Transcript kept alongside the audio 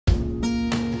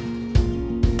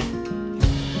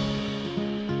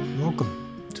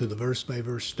to the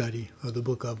verse-by-verse study of the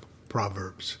book of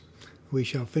Proverbs. We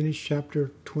shall finish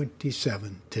chapter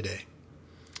 27 today,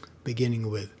 beginning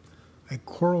with a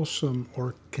quarrelsome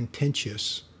or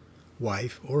contentious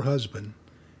wife or husband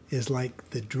is like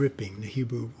the dripping. The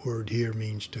Hebrew word here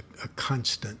means a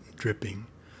constant dripping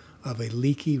of a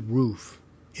leaky roof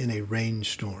in a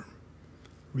rainstorm.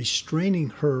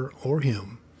 Restraining her or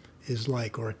him is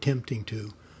like, or attempting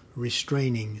to,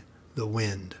 restraining the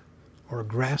wind, or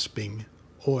grasping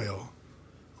oil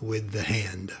with the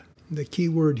hand. The key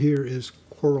word here is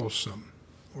quarrelsome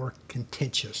or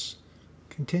contentious.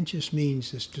 Contentious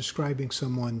means it's describing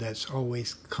someone that's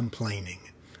always complaining,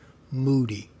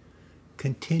 moody,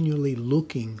 continually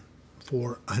looking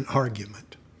for an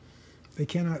argument. They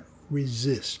cannot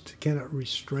resist, cannot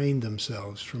restrain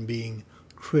themselves from being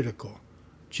critical,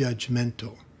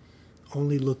 judgmental,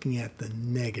 only looking at the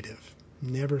negative,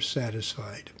 never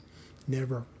satisfied,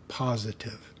 never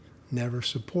positive, never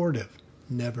supportive,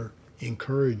 never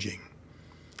encouraging.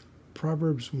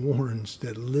 Proverbs warns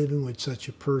that living with such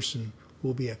a person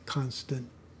will be a constant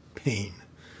pain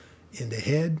in the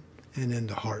head and in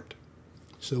the heart.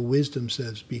 So wisdom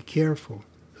says, be careful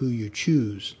who you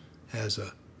choose as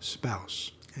a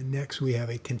spouse. And next we have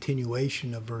a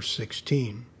continuation of verse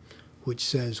 16, which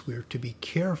says we're to be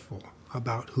careful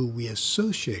about who we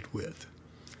associate with.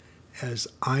 As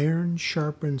iron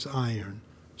sharpens iron,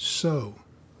 so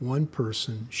one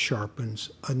person sharpens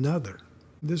another.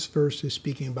 This verse is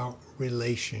speaking about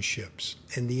relationships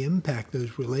and the impact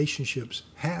those relationships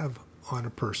have on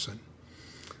a person.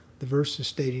 The verse is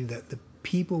stating that the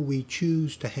people we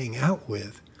choose to hang out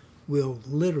with will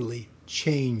literally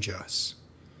change us.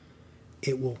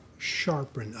 It will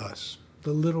sharpen us.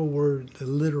 The literal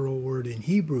word in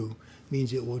Hebrew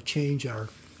means it will change our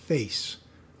face,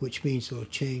 which means it will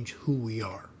change who we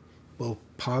are, both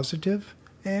positive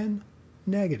and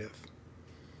negative.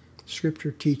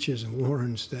 Scripture teaches and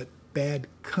warns that bad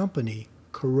company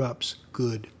corrupts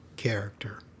good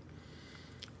character.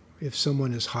 If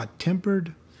someone is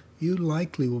hot-tempered, you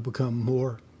likely will become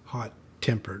more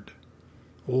hot-tempered.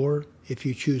 Or if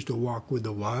you choose to walk with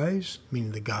the wise,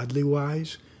 meaning the godly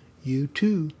wise, you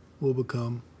too will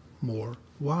become more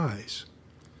wise.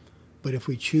 But if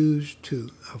we choose to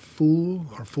a fool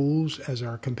or fools as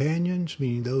our companions,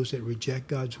 meaning those that reject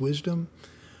God's wisdom,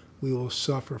 we will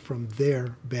suffer from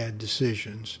their bad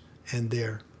decisions and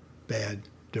their bad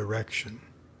direction.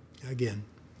 Again,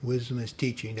 wisdom is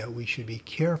teaching that we should be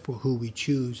careful who we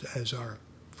choose as our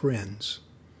friends,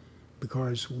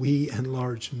 because we in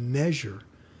large measure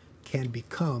can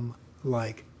become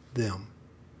like them.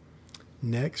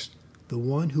 Next, the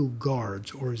one who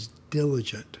guards or is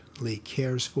diligently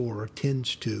cares for or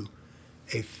tends to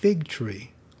a fig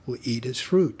tree will eat its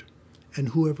fruit. And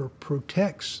whoever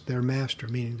protects their master,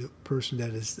 meaning the person that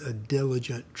is a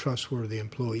diligent, trustworthy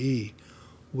employee,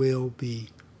 will be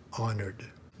honored.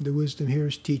 The wisdom here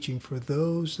is teaching for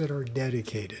those that are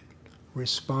dedicated,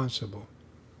 responsible,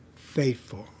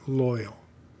 faithful, loyal.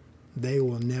 They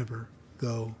will never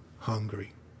go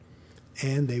hungry,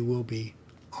 and they will be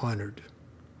honored.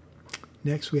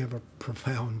 Next, we have a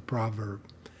profound proverb.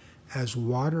 As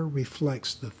water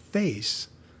reflects the face,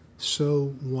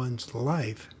 so one's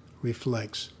life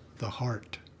reflects the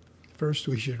heart. First,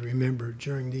 we should remember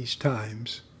during these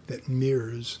times that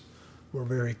mirrors were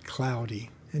very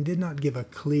cloudy and did not give a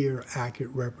clear,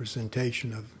 accurate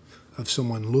representation of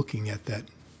someone looking at that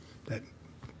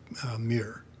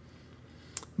mirror.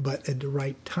 But at the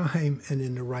right time and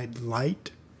in the right light,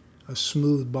 a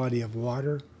smooth body of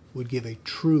water would give a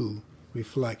true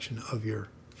reflection of your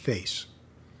face.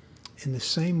 In the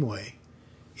same way,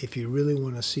 if you really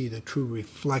want to see the true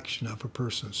reflection of a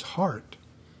person's heart,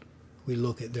 we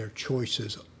look at their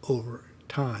choices over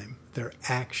time, their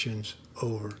actions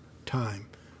over time.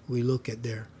 We look at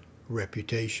their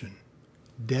reputation.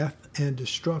 Death and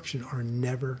destruction are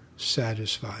never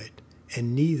satisfied,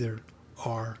 and neither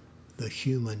are the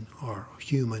human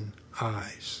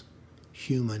eyes.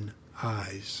 Human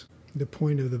eyes. The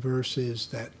point of the verse is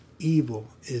that evil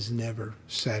is never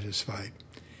satisfied,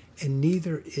 and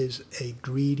neither is a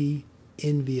greedy,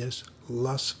 envious,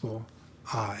 lustful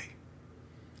eye.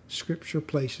 Scripture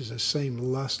places the same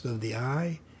lust of the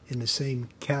eye in the same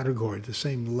category, the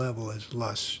same level as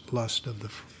lust of the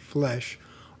flesh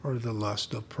or the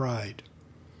lust of pride.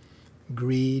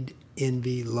 Greed,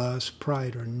 envy, lust,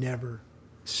 pride are never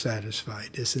satisfied.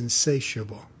 It's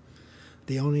insatiable.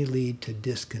 They only lead to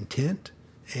discontent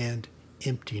and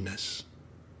emptiness.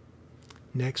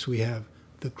 Next, we have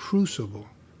the crucible,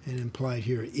 and implied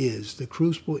here is. The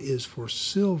crucible is for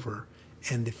silver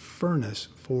and the furnace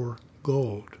for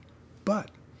gold.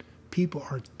 But people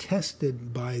are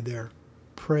tested by their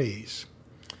praise.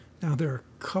 Now, there are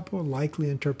a couple of likely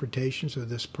interpretations of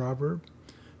this proverb.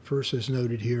 First, as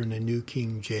noted here in the New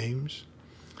King James,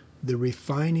 the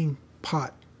refining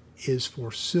pot is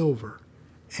for silver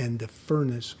and the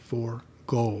furnace for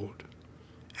gold.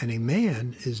 And a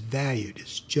man is valued,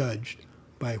 is judged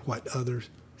by what others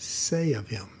say of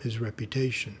him, his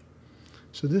reputation.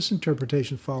 So this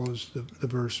interpretation follows the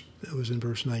verse that was in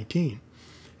verse 19,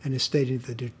 and is stating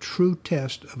that the true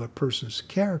test of a person's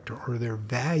character or their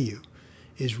value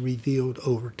is revealed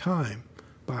over time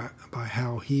by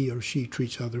how he or she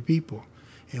treats other people,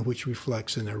 and which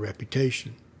reflects in their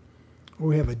reputation. Or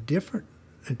we have a different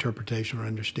interpretation or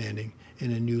understanding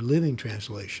in a New Living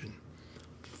Translation.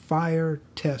 Fire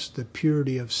tests the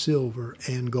purity of silver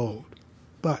and gold,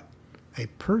 but a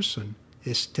person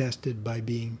is tested by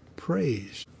being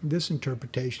praised. This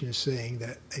interpretation is saying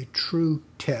that a true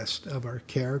test of our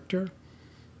character,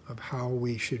 of how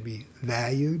we should be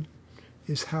valued,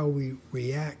 is how we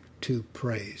react to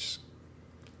praise.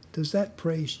 Does that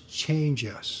praise change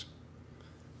us?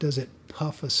 Does it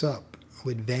puff us up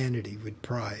with vanity, with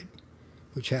pride,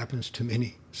 which happens to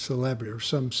many celebrities or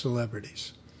some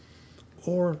celebrities?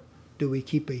 Or do we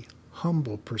keep a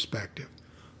humble perspective,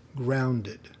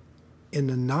 grounded in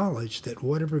the knowledge that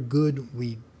whatever good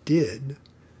we did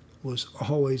was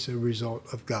always a result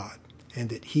of God, and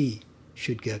that He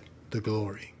should get the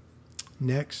glory?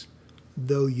 Next,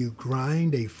 though you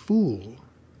grind a fool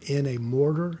in a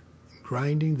mortar,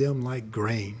 grinding them like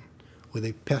grain with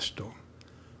a pestle,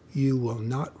 you will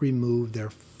not remove their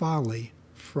folly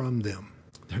from them.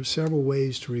 There are several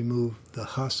ways to remove the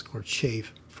husk or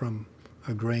chaff from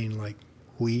a grain like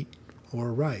wheat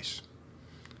or rice.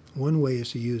 One way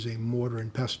is to use a mortar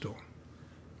and pestle,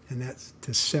 and that's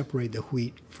to separate the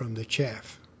wheat from the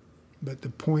chaff. But the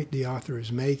point the author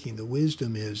is making, the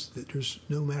wisdom is that there's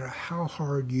no matter how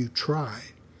hard you try,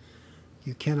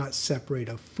 you cannot separate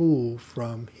a fool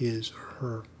from his or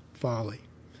her folly.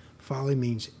 Folly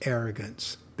means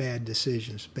arrogance, bad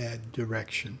decisions, bad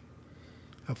direction.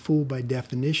 A fool, by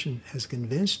definition, has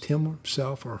convinced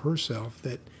himself or herself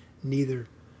that either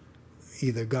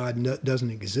God doesn't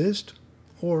exist,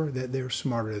 or that they're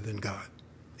smarter than God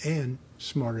and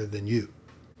smarter than you.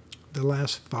 The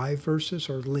last 5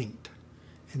 verses are linked,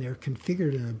 and they're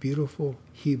configured in a beautiful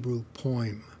Hebrew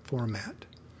poem format.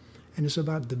 And it's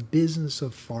about the business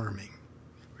of farming.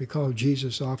 Recall,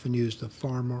 Jesus often used the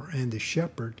farmer and the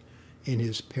shepherd in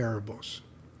his parables.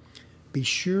 Be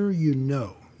sure you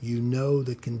know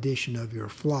the condition of your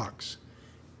flocks.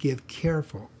 Give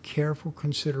careful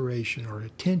consideration or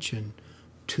attention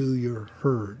to your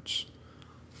herds.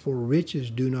 For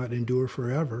riches do not endure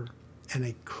forever, and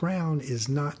a crown is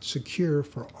not secure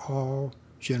for all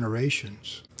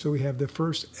generations. So we have the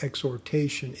first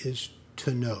exhortation is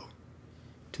to know,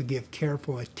 to give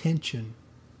careful attention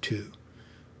to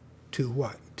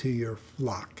what? To your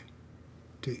flock,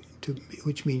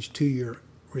 which means to your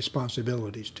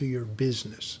responsibilities, to your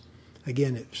business.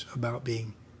 Again, it's about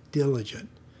being diligent,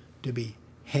 to be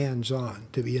hands-on,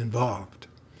 to be involved.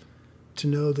 To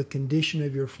know the condition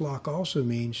of your flock also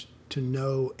means to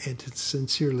know and to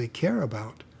sincerely care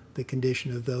about the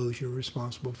condition of those you're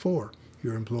responsible for,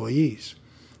 your employees,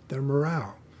 their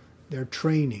morale, their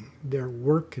training, their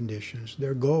work conditions,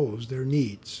 their goals, their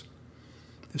needs.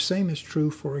 The same is true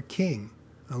for a king.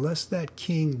 Unless that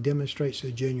king demonstrates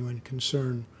a genuine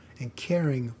concern and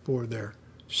caring for their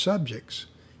subjects,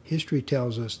 history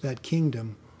tells us that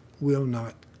kingdom will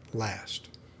not last,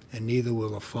 and neither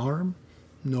will a farm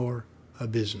nor a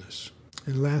business.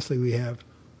 And lastly, we have,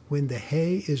 when the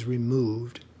hay is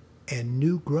removed and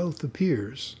new growth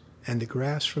appears, and the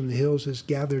grass from the hills is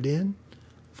gathered in,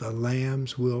 the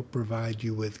lambs will provide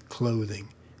you with clothing,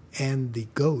 and the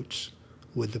goats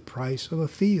with the price of a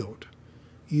field.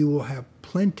 You will have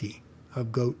plenty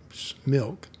of goat's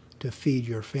milk to feed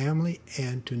your family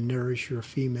and to nourish your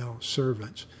female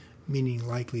servants, meaning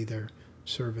likely their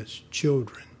servants'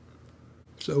 children.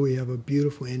 So we have a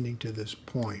beautiful ending to this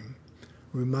poem,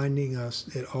 reminding us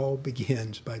it all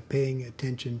begins by paying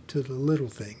attention to the little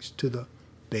things, to the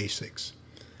basics.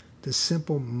 The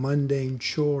simple, mundane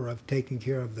chore of taking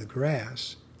care of the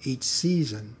grass each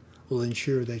season will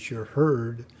ensure that your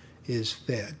herd is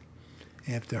fed.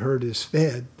 And if the herd is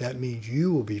fed, that means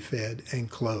you will be fed and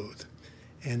clothed.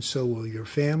 And so will your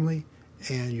family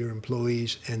and your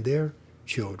employees and their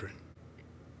children.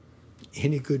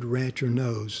 Any good rancher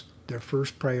knows their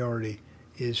first priority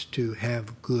is to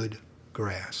have good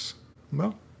grass.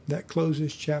 Well, that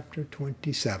closes chapter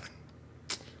 27.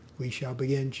 We shall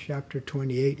begin chapter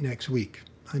 28 next week.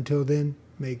 Until then,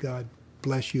 may God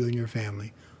bless you and your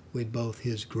family with both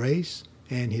His grace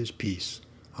and His peace.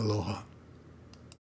 Aloha.